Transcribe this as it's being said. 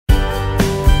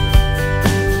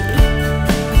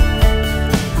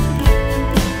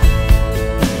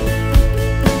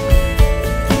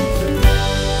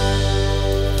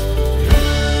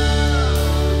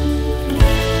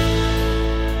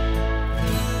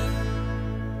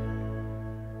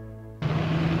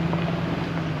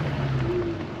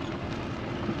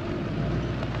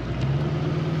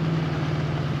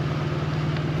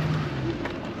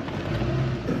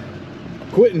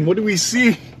Quentin, what do we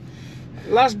see?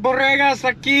 Las borregas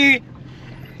aquí.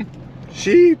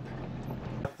 Sheep.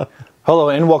 Hello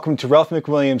and welcome to Ralph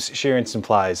McWilliams Shearing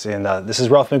Supplies, and this is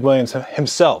Ralph McWilliams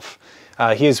himself.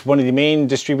 He is one of the main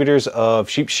distributors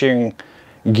of sheep shearing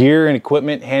gear and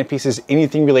equipment, handpieces,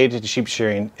 anything related to sheep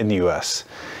shearing in the US.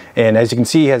 And as you can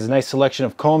see, he has a nice selection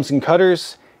of combs and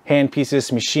cutters,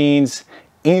 handpieces, machines,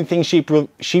 anything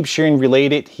sheep shearing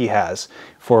related he has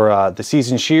for the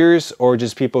seasoned shears or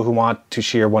just people who want to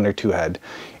shear 1 or 2 head.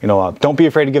 You know, don't be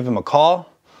afraid to give him a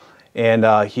call, and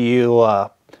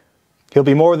he'll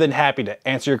be more than happy to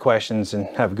answer your questions and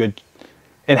have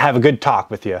a good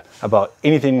talk with you about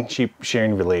anything sheep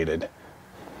shearing related.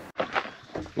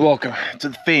 Welcome to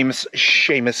the famous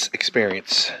Shamus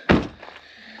experience.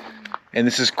 And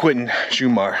this is Quentin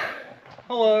Schumar.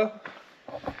 Hello.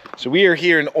 So we are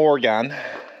here in Oregon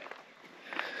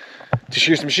to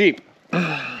shear some sheep.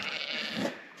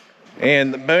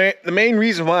 And the main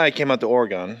reason why I came out to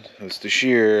Oregon was to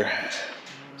shear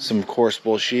some coarse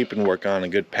bull sheep and work on a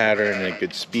good pattern and a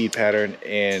good speed pattern,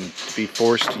 and to be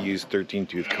forced to use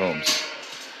 13-tooth combs,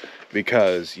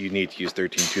 because you need to use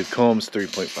 13-tooth combs,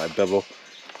 3.5 bevel,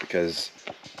 because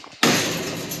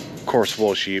coarse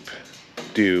bull sheep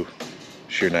do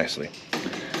shear nicely.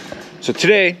 So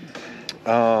today,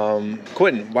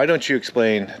 Quentin, why don't you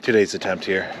explain today's attempt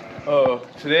here? Oh,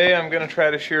 today I'm gonna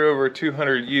try to shear over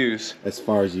 200 ewes. As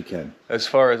far as you can. As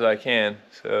far as I can.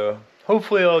 So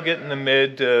hopefully I'll get in the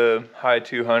mid to high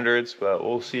 200s, but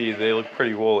we'll see. They look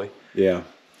pretty woolly. Yeah.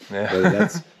 Yeah.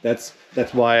 That's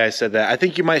why I said that. I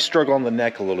think you might struggle on the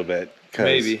neck a little bit.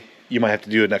 Maybe. You might have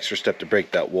to do an extra step to break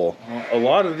that wool. A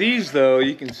lot of these, though,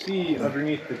 you can see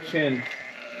underneath the chin,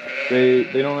 they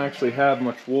don't actually have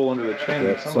much wool under the chin.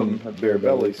 Yeah, some of them have bare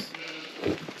bellies.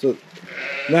 So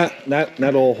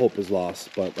not all hope is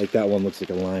lost, but like that one looks like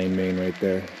a lion mane right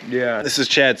there. Yeah. This is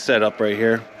Chad's setup right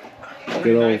here.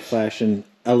 Good old fashioned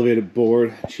elevated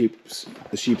board.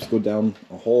 The sheeps go down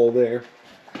a hole there,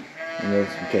 and there's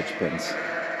some catch pins.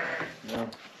 Yeah.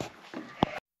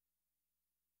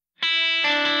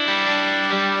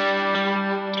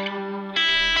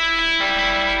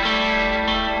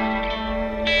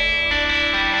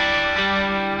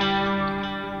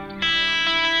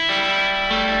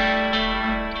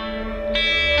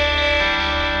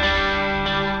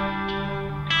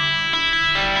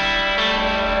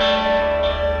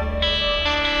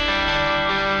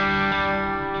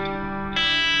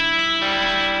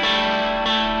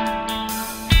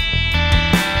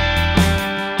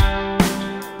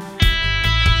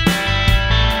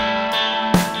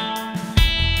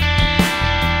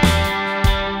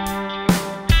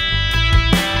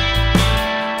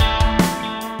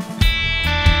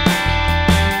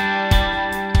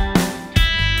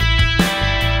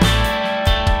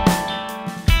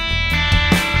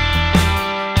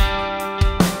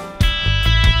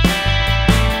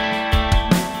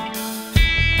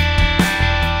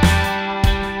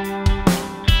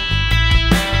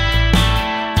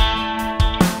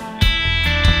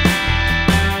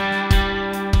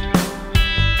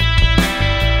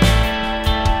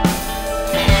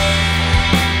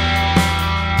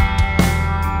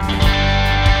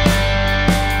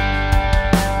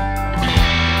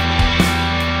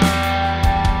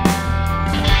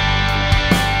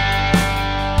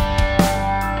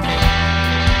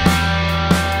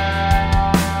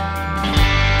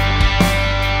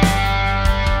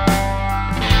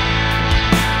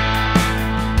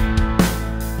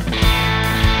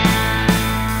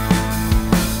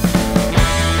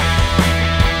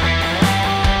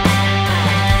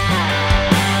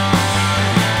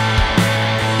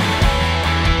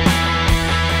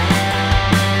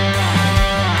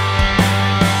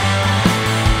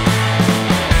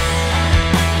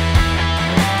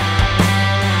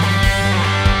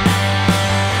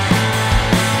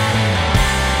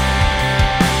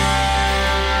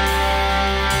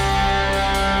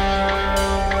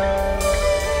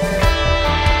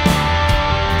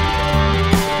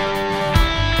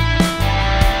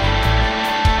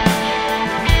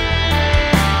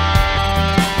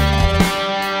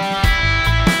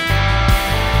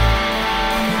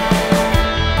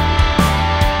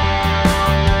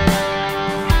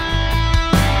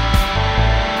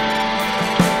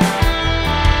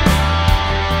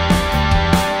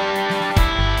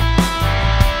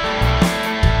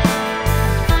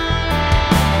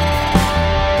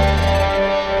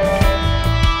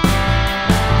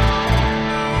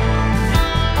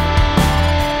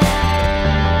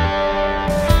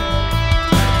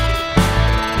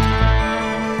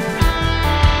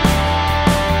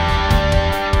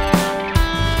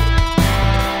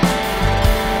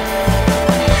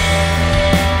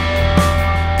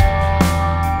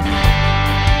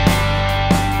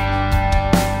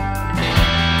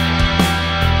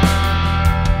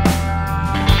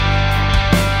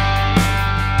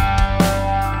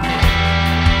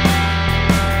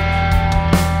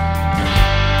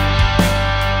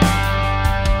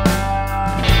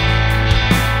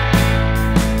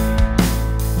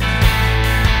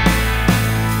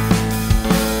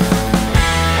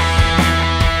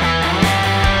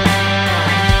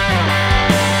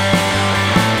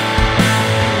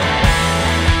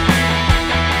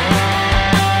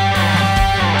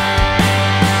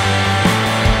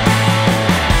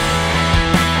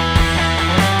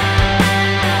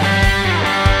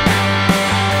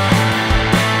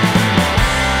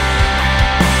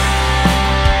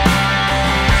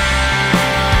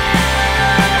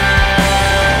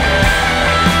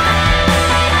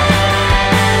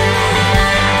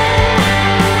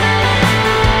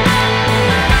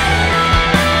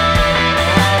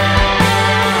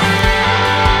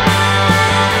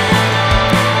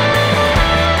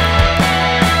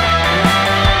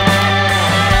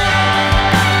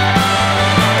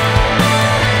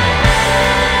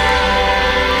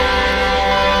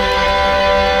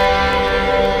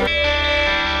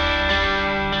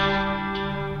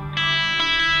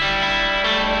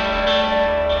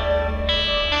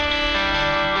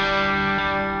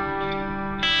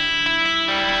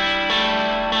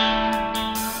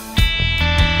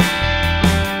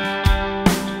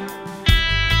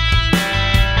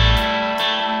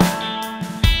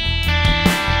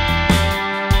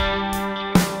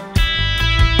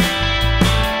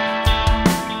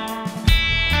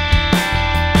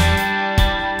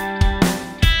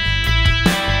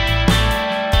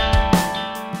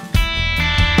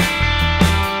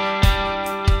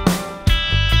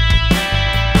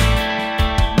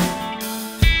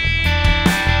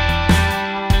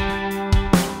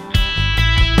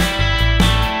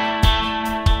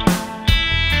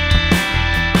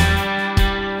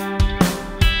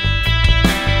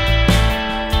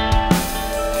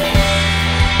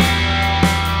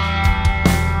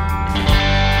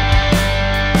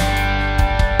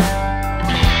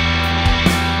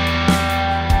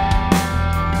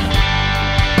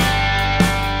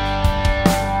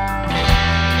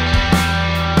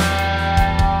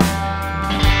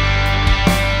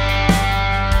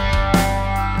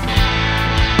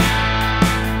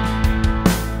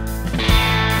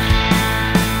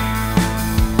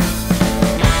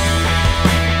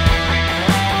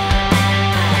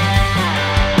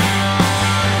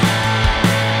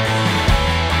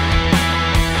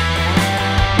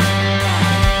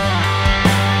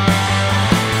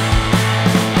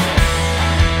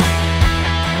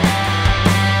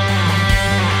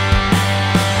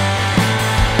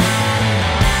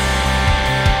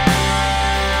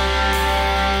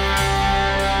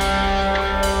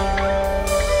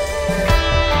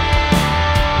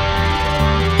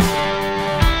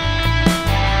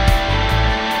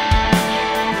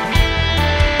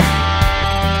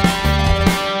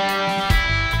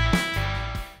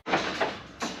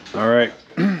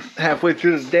 halfway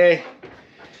through this day.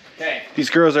 Okay.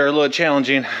 These girls are a little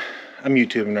challenging. I'm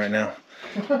YouTubing right now.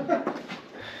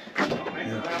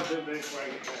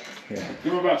 Yeah.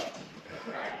 Do my best.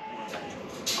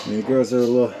 The girls are a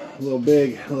little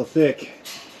big, a little thick.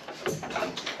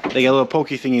 They got little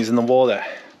pokey thingies in the wall that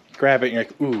grab it and you're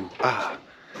like, ooh, ah.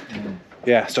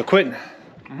 Yeah, so Quentin,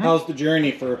 how's the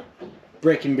journey for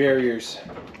breaking barriers?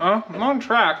 I'm on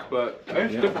track, but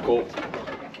it's difficult.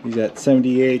 He's at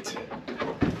 78.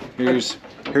 Here's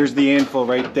the info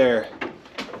right there.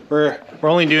 We're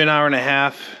only doing an hour and a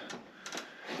half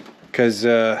because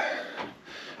I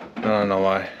don't know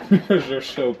why. Because they're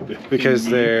so big. Because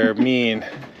they're mean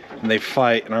and they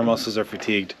fight and our muscles are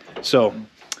fatigued. So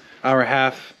hour and a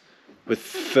half with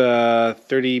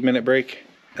 30-minute break,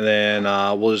 and then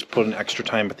we'll just put an extra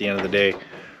time at the end of the day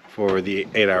for the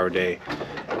 8-hour day,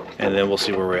 and then we'll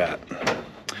see where we're at.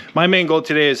 My main goal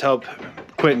today is help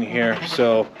Quentin here,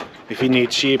 so if he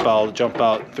needs sheep, I'll jump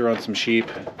out, throw in some sheep,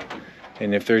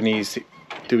 and if there needs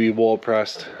to be wool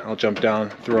pressed, I'll jump down,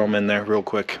 throw them in there real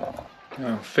quick.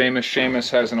 Famous Shamus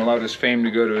hasn't allowed his fame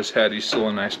to go to his head. He's still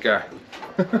a nice guy.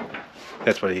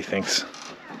 That's what he thinks.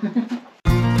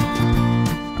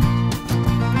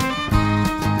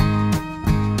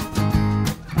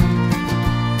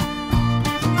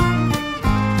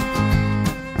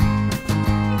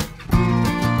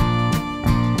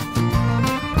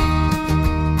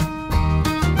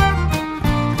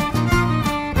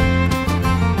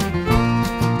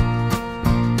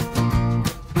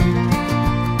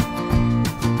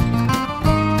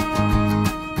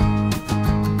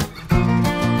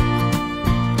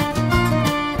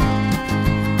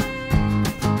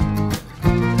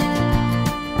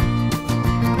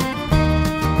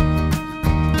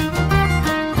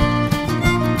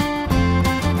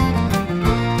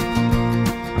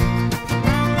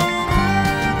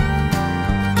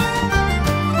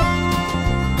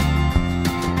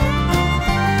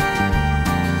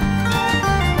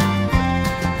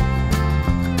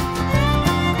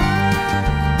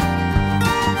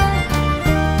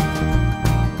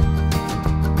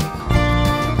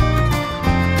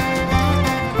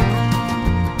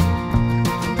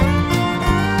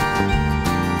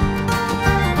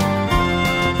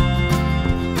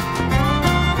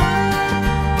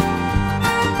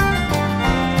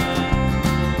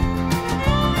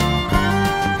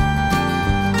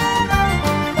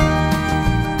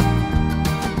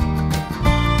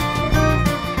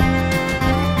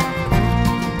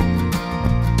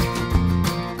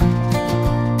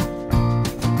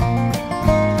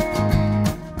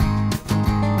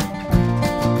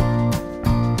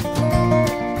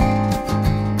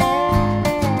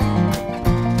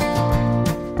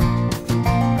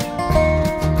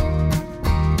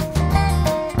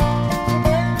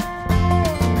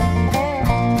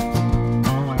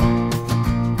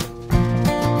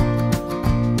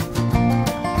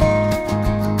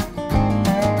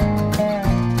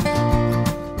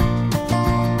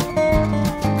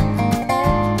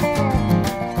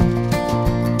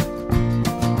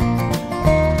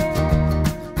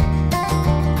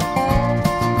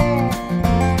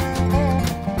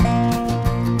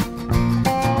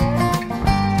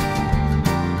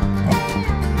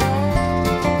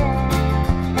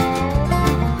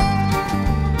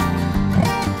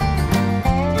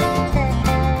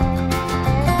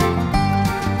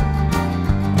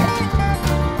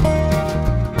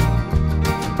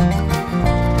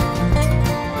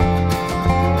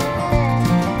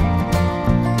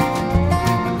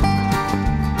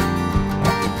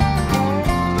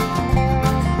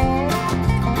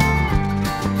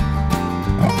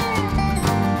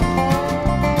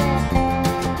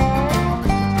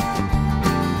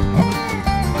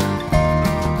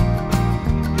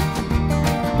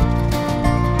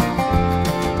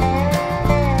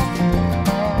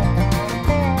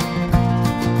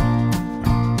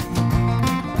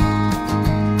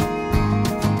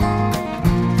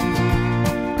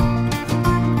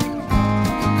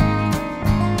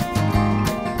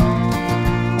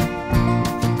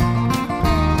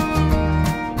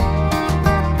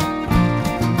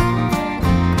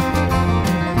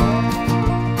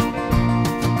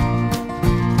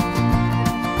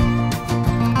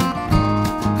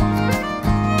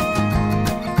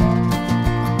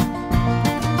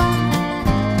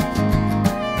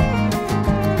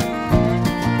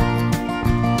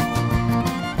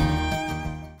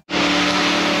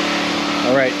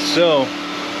 So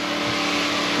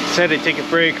I decided to take a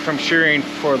break from shearing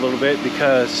for a little bit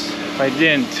because if I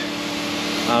didn't,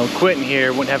 Quentin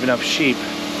here wouldn't have enough sheep.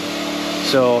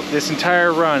 So this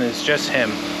entire run is just him.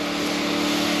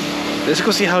 Let's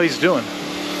go see how he's doing.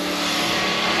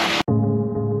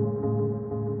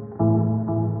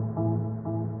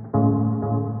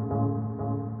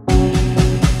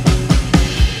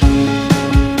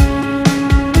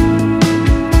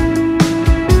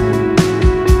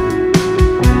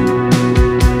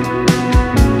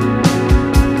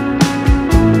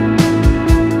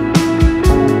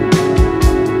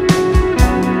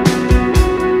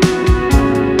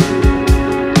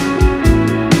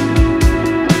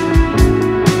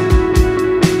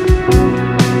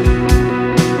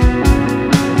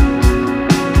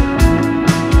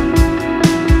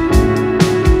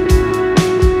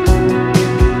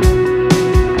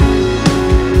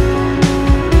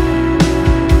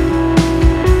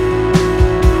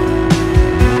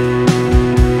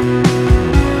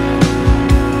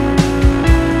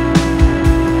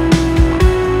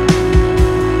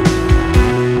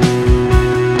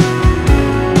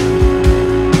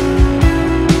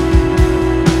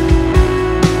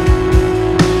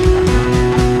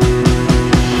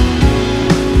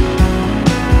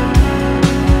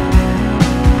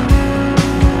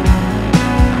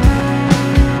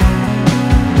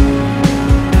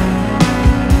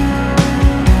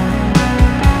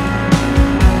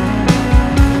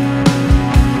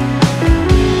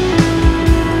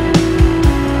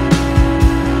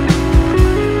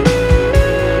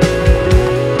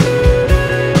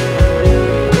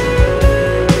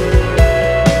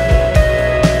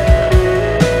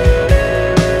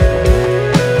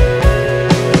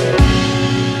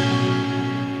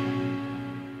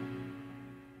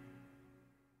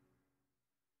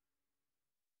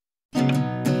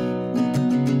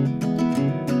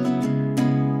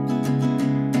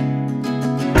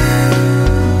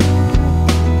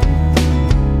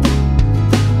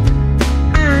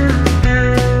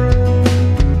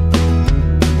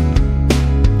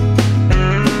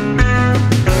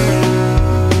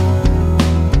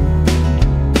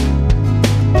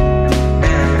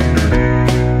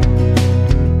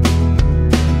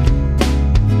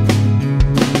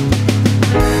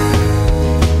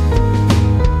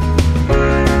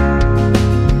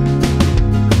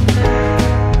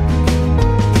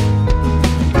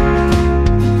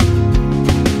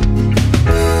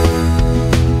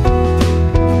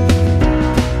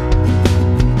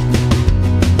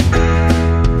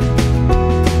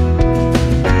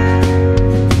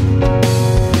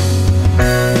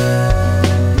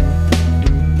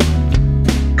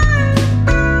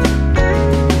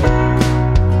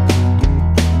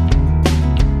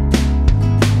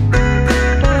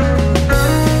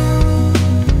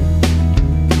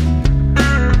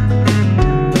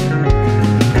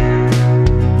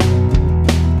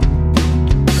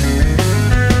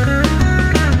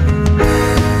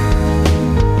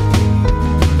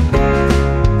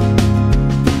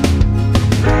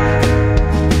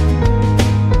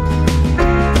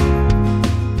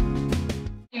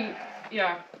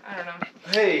 Yeah, I don't know.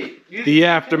 Hey, The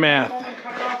aftermath.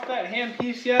 Cut off that hand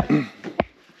piece yet?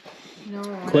 No.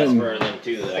 Quentin, For them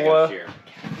too that I got shear.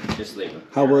 Just leave it.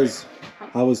 how was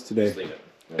today? Just leave it.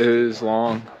 It was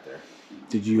long.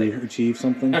 Did you achieve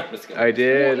something? I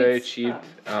did. I Well, achieved.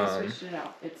 I switched it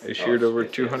out. It's I sheared over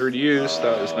 200 U's.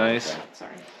 That was nice.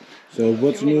 sorry. So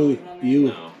what's your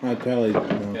new high tally?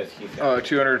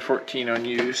 214 on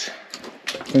U's.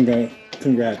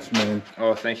 Congrats, man.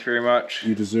 Oh, thank you very much.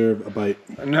 You deserve a bite.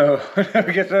 No,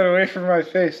 get that away from my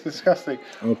face. Disgusting.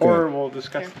 Okay. Horrible, Here,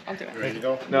 disgusting. I'll do it. Ready to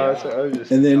go? No, it's, I was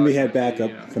just. And then we had backup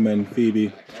come in,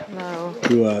 Phoebe, No.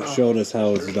 who showed us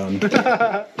how it's done.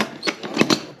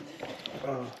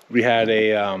 We had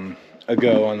a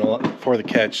go on for the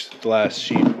catch, the last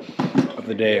sheep of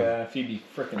the day. Yeah, Phoebe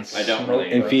frickin' I don't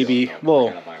really. And Phoebe, well,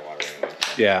 Buy water anyway.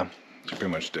 yeah, she pretty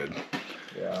much did.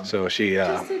 Yeah. So she,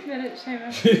 Just admit it,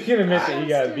 Shamus. You're gonna miss it. You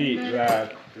got beat. Yeah.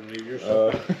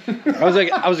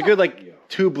 I was a good like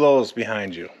 2 blows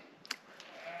behind you.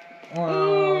 3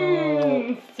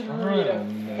 to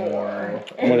 4.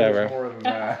 Whatever. More than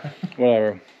that.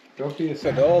 Whatever. Don't be a Look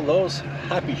at all those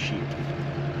happy sheep.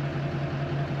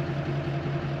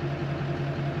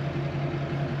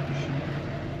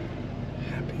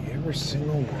 Happy, every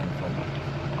single one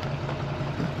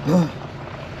of them.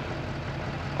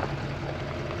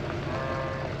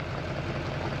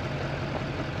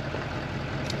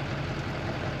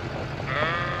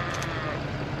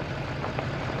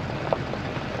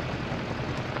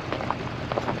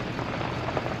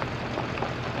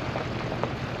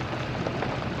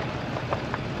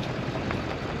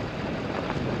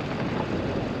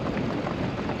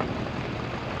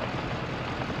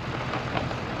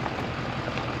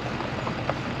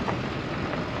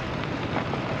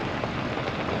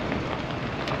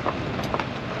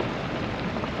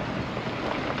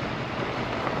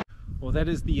 Well, that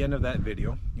is the end of that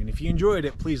video. And if you enjoyed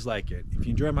it, please like it. If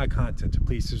you enjoy my content,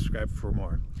 please subscribe for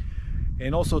more.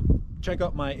 And also check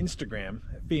out my Instagram,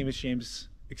 Famous Shamus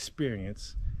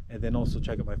Experience. And then also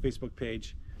check out my Facebook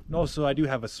page. And also I do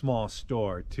have a small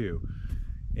store too.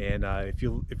 And if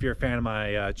you're a fan of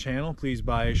my channel, please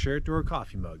buy a shirt or a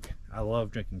coffee mug. I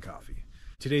love drinking coffee.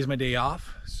 Today's my day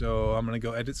off, so I'm gonna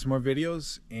go edit some more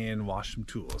videos and wash some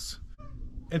tools.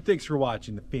 And thanks for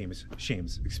watching the Famous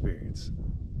Shamus Experience.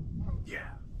 Yeah.